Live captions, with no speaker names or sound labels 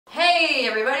Hey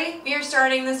everybody, we are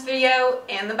starting this video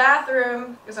in the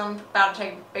bathroom because I'm about to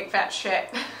take a big fat shit.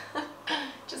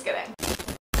 Just kidding.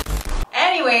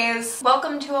 Anyways,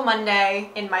 welcome to a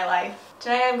Monday in my life.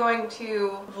 Today I'm going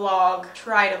to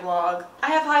try to vlog.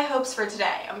 I have high hopes for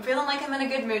today. I'm feeling like I'm in a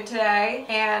good mood today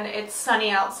and it's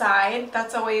sunny outside.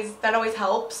 That always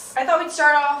helps. I thought we'd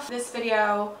start off this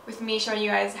video with me showing you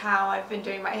guys how I've been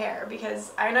doing my hair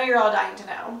because I know you're all dying to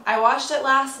know. I washed it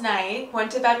last night,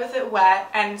 went to bed with it wet,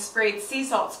 and sprayed sea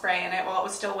salt spray in it while it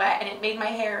was still wet, and it made my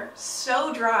hair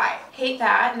so dry. Hate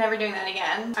that, never doing that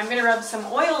again. I'm gonna rub some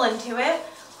oil into it.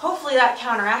 Hopefully that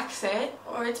counteracts it,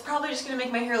 or it's probably just going to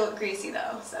make my hair look greasy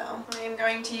though, so. I am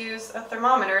going to use a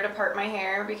thermometer to part my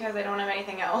hair because I don't have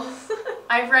anything else.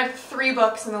 I've read 3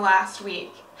 books in the last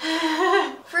week.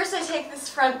 First I take this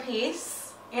front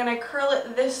piece and I curl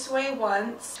it this way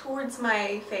once towards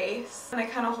my face, and I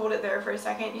kind of hold it there for a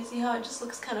second. You see how it just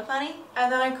looks kind of funny?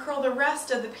 And then I curl the rest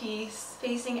of the piece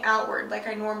facing outward like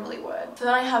I normally would. So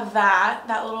then I have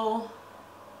that little,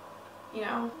 you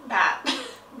know, that.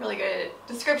 Really good at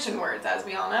description words, as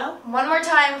we all know. One more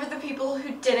time for the people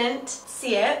who didn't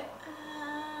see it.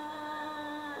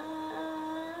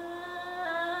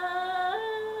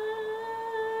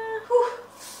 Whew.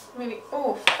 Maybe,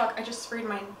 oh fuck, I just sprayed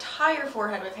my entire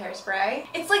forehead with hairspray.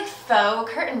 It's like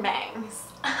faux curtain bangs.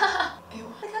 Ew.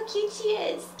 Look how cute she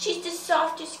is. She's the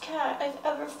softest cat I've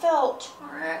ever felt.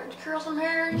 Alright, let's curl some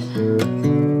hairs.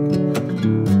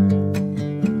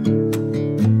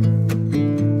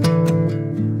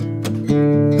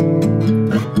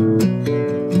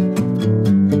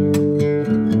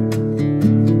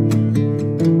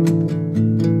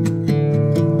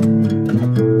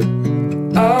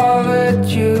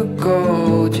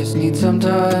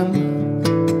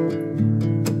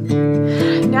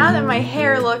 Now that my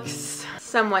hair looks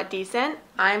somewhat decent,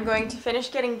 I'm going to finish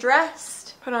getting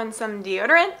dressed, put on some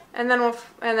deodorant, and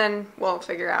then we'll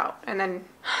figure out. And then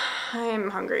I'm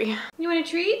hungry. You want a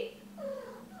treat?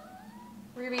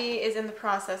 Ruby is in the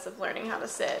process of learning how to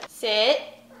sit. Sit.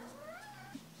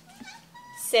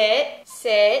 Sit.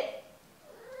 Sit.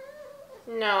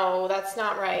 No, that's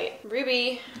not right.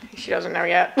 Ruby, she doesn't know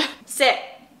yet. Sit.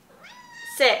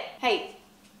 Sit. Hey,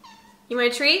 you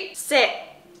want a treat? Sit.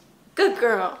 Good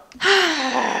girl.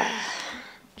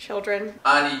 Children.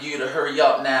 I need you to hurry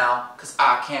up now, because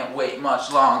I can't wait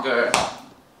much longer.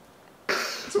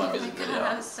 That's my music video.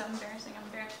 That was so embarrassing. I'm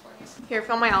embarrassed for you. Here,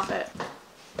 film my outfit.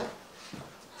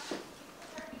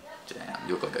 Damn,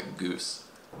 you look like a goose.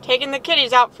 Taking the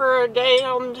kitties out for a day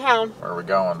hometown. Where are we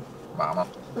going, Mama?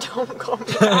 Don't call me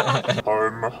that.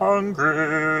 I'm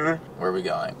hungry. Where are we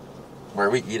going? Where are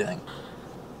we eating?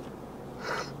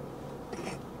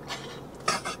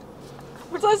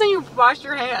 When's the last time you washed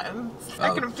your hands?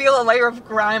 I can feel a layer of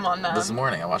grime on them. This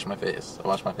morning, I washed my face. I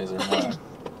washed my face every morning.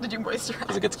 Did you moisturize?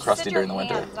 Because it gets crusty during the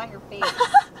winter. Hands, not your face.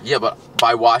 Yeah, but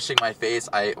by washing my face,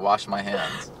 I wash my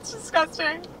hands. It's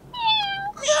disgusting.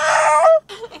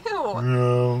 Ew.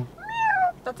 Meow.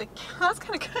 That's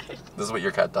kind of good. This is what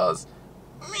your cat does.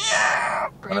 Meow.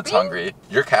 When it's hungry.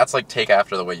 Your cats like take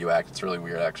after the way you act. It's really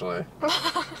weird, actually.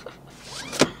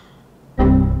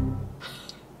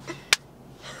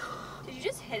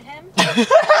 Hit him?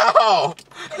 Ow!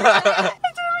 I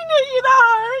didn't mean to hit you that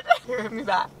hard. Here, hit me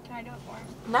back. Can I do it for him?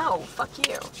 No, fuck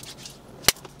you.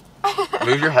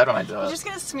 Move your head when I do it. You're just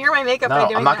gonna smear my makeup No, by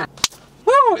doing I'm not that. Gonna...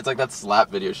 Woo! It's like that slap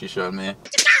video she showed me. You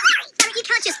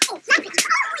can't just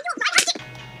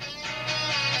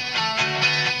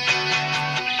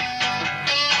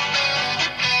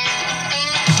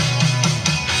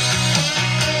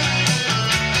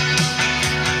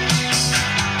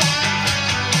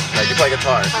Yeah, you play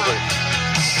guitar.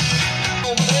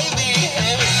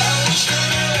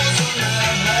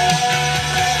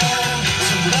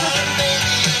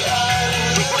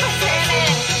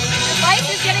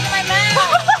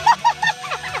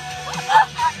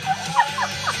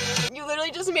 You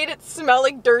literally just made it smell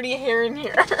like dirty hair in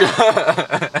here. Oh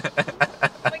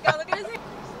my god, look at his hair.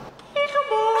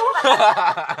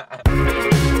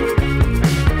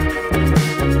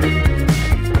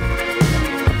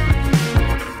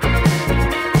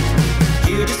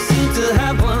 You just seem to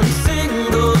have one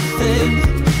single thing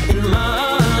in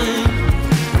mind.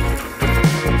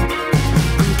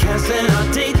 I'm casting our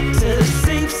date to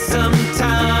save some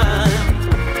time.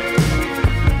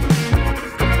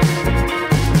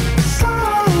 So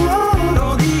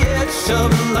on the edge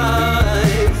of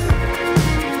life.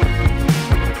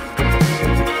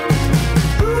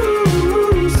 Ooh.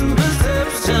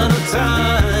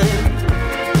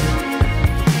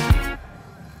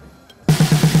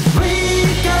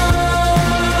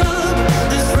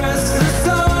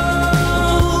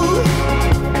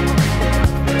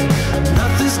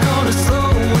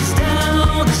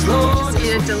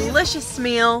 delicious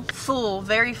meal. Full,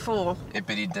 very full.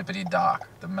 Ippity dippity dock.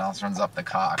 The mouse runs up the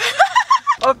cock.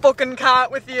 I fucking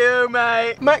can't with you,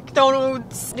 mate.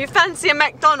 McDonald's. Do you fancy a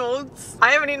McDonald's?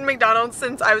 I haven't eaten McDonald's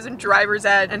since I was in driver's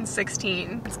ed and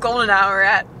 16. It's golden hour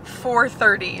at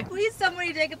 4:30. Please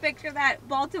somebody take a picture of that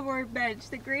Baltimore bench,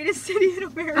 the greatest city in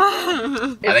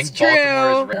America. It's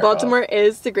true. Baltimore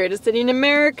is the greatest city in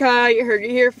America. You heard it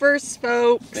here first,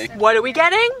 folks. What are we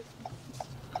getting?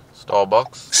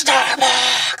 Starbucks.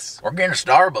 Starbucks! We're getting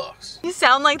Starbucks. You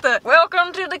sound like the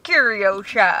welcome to the curio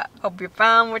shop. Hope you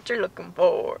found what you're looking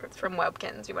for. It's from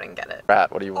Webkins. You wouldn't get it.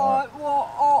 Rat, what do you want?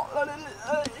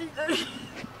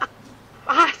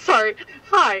 Sorry.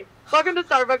 Hi. Welcome to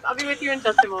Starbucks. I'll be with you in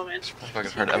just a moment. I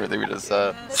fucking heard everything we just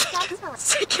said.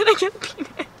 Can I get penis?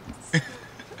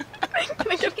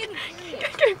 Can I get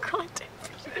a content?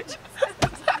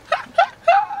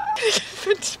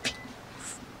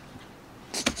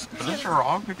 What is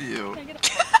wrong with you?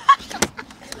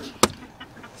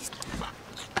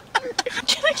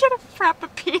 Can I get a frappa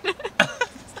penis?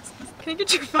 Can I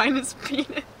get your finest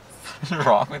penis? What is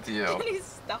wrong with you?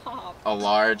 Please stop. A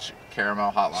large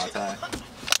caramel hot latte.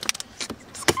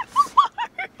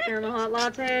 Caramel hot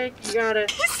latte. You got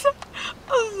it.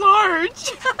 A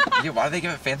large. Yeah, why do they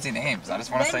give it fancy names? I just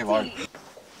want to say large.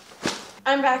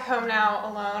 I'm back home now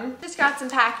alone. Just got some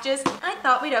packages. I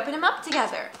thought we'd open them up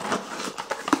together.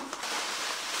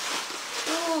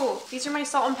 Ooh, these are my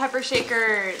salt and pepper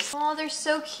shakers. Oh, they're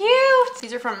so cute.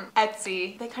 These are from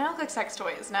Etsy. They kind of look like sex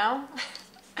toys, no?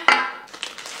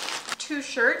 2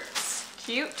 shirts,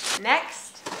 cute.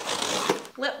 Next,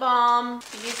 lip balm.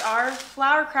 These are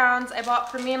flower crowns I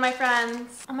bought for me and my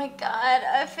friends. Oh my god,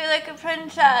 I feel like a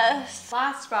princess.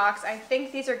 Last box, I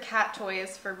think these are cat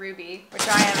toys for Ruby, which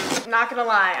I am, not gonna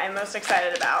lie, I'm most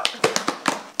excited about.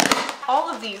 All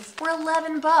of these were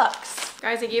 11 bucks.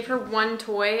 Guys, I gave her 1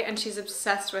 toy and she's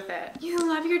obsessed with it. You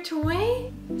love your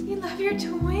toy? You love your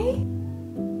toy?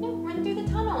 No, run through the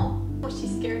tunnel. Oh,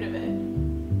 she's scared of it.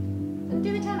 Run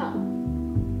through the tunnel.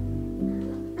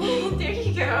 There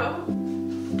you go.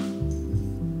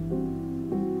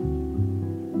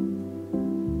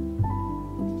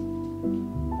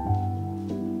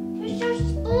 You're so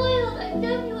spoiled. I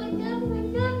love you, I love you, I love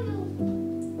you.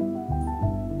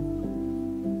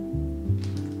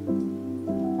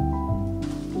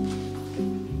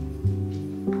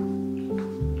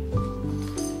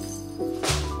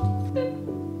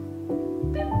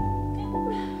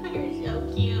 You're so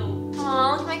cute.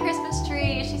 Aw, look at my Christmas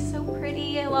tree. She's so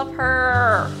pretty. I love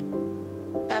her.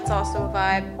 That's also a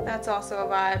vibe. That's also a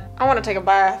vibe. I want to take a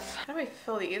bath. How do I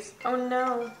fill these? Oh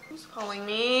no. Who's calling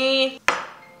me?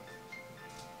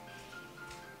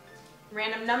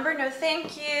 Random number, no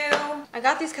thank you. I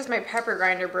got these because my pepper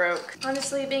grinder broke.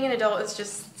 Honestly, being an adult is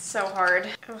just so hard.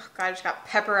 Oh god, I just got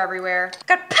pepper everywhere.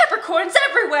 Got peppercorns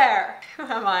everywhere! Who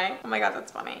am I? Oh my god,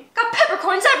 that's funny. Got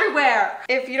peppercorns everywhere!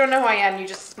 If you don't know who I am, you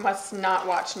just must not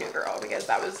watch New Girl because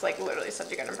that was like literally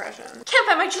such a good impression. Can't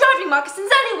find my driving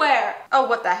moccasins anywhere! Oh,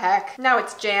 what the heck. Now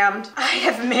it's jammed. I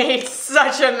have made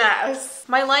such a mess.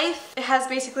 My life has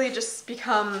basically just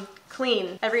become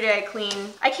clean. Every day I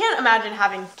clean. I can't imagine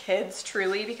having kids,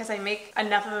 truly, because I make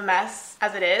enough of a mess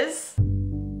as it is.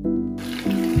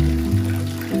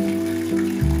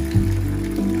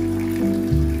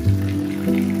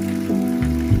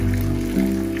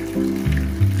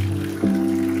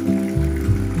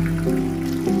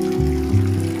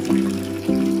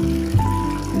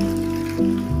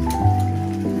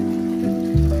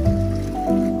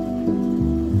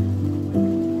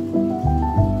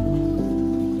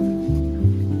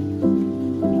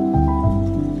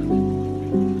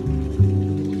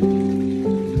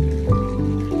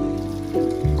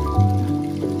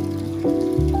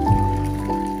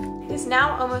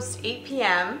 Almost 8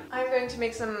 p.m. I'm going to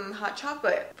make some hot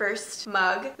chocolate. First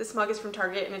mug. This mug is from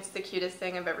Target and it's the cutest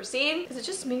thing I've ever seen. Is it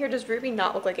just me or does Ruby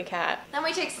not look like a cat? Then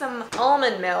we take some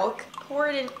almond milk, pour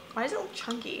it in. Why does it look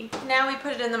chunky? Now we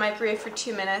put it in the microwave for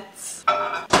 2 minutes.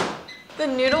 The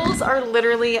noodles are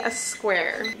literally a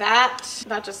square. That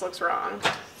just looks wrong.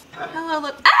 Hello,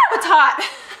 look. Ah, it's hot!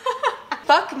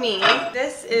 Fuck me.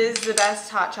 This is the best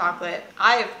hot chocolate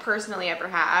I have personally ever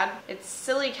had. It's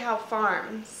Silly Cow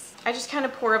Farms. I just kind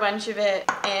of pour a bunch of it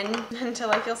in until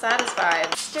I feel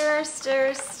satisfied. Stir,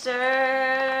 stir,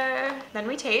 stir. Then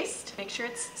we taste. Make sure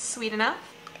it's sweet enough.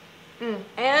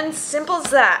 And simple as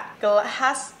that.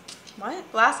 Glass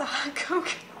of hot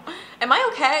cocoa. Am I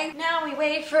okay? Now we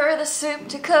wait for the soup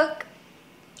to cook.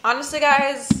 Honestly,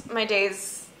 guys, my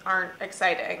days aren't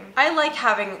exciting. I like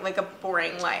having like a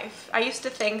boring life. I used to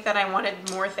think that I wanted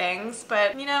more things,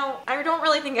 but you know, I don't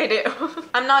really think I do.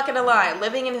 I'm not gonna lie,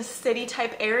 living in a city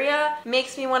type area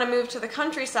makes me want to move to the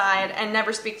countryside and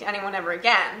never speak to anyone ever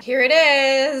again. Here it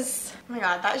is. Oh my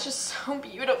god, that is just so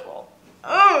beautiful.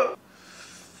 Oh!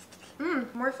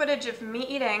 More footage of me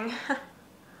eating.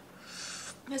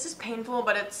 This is painful,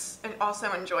 but it's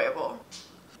also enjoyable.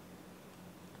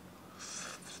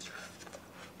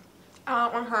 Oh,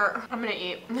 that one hurt. I'm gonna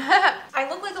eat. I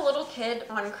look like a little kid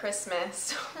on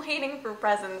Christmas waiting for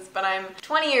presents, but I'm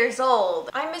 20 years old.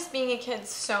 I miss being a kid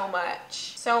so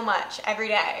much. So much. Every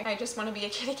day. I just want to be a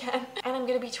kid again. And I'm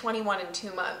gonna be 21 in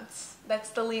 2 months.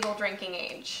 That's the legal drinking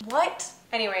age. What?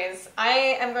 Anyways,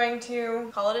 I am going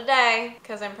to call it a day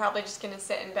because I'm probably just gonna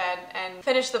sit in bed and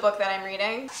finish the book that I'm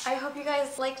reading. I hope you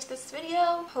guys liked this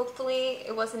video. Hopefully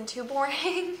it wasn't too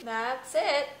boring. That's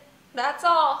it. That's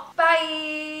all.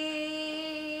 Bye!